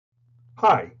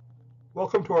Hi,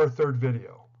 welcome to our third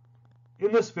video.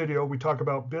 In this video, we talk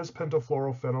about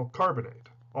bispentafluorophenyl carbonate,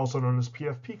 also known as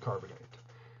PFP-Carbamate.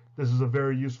 This is a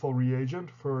very useful reagent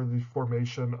for the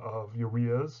formation of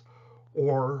ureas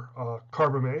or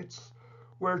carbamates,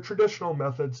 where traditional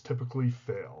methods typically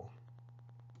fail.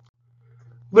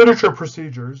 Literature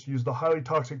procedures use the highly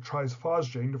toxic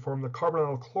triphosgene to form the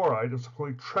carbonyl chloride and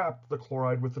simply trap the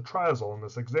chloride with the triazole in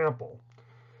this example.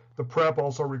 The prep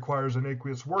also requires an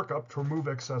aqueous workup to remove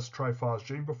excess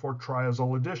triphosgene before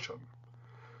triazole addition.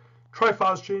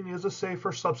 Triphosgene is a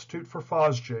safer substitute for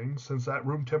phosgene since at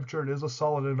room temperature it is a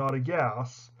solid and not a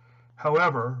gas.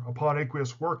 However, upon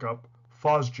aqueous workup,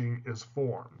 phosgene is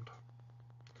formed.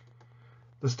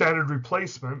 The standard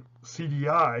replacement,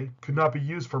 CDI, could not be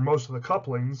used for most of the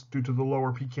couplings due to the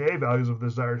lower pKa values of the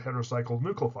desired heterocycled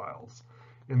nucleophiles.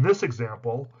 In this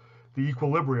example, the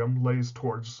equilibrium lays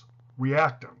towards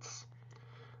reactants.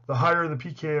 The higher the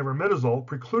pKa of imidazole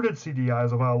precluded CDI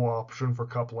as a viable option for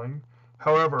coupling.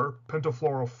 However,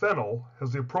 pentafluorophenyl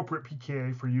has the appropriate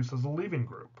pKa for use as a leaving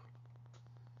group.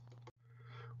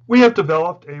 We have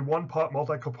developed a one-pot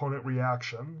multi-component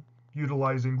reaction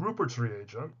utilizing Rupert's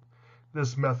reagent.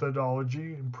 This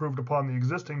methodology improved upon the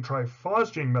existing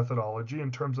triphosgene methodology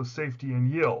in terms of safety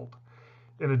and yield.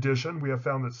 In addition, we have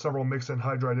found that several mixed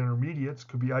anhydride intermediates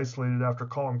could be isolated after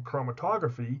column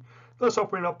chromatography, thus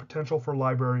opening up potential for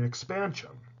library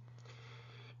expansion.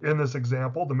 In this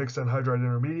example, the mixed anhydride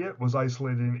intermediate was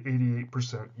isolated in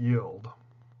 88% yield.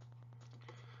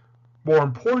 More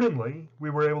importantly, we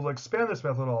were able to expand this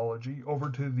methodology over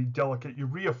to the delicate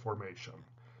urea formation.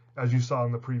 As you saw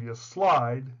in the previous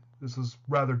slide, this is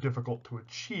rather difficult to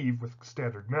achieve with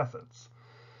standard methods.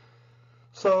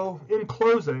 So in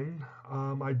closing,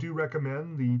 I do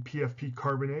recommend the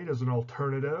PFP-Carbonate as an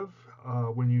alternative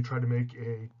when you try to make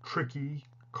a tricky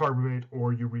carbamate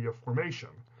or urea formation.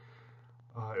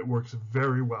 It works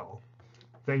very well.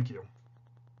 Thank you.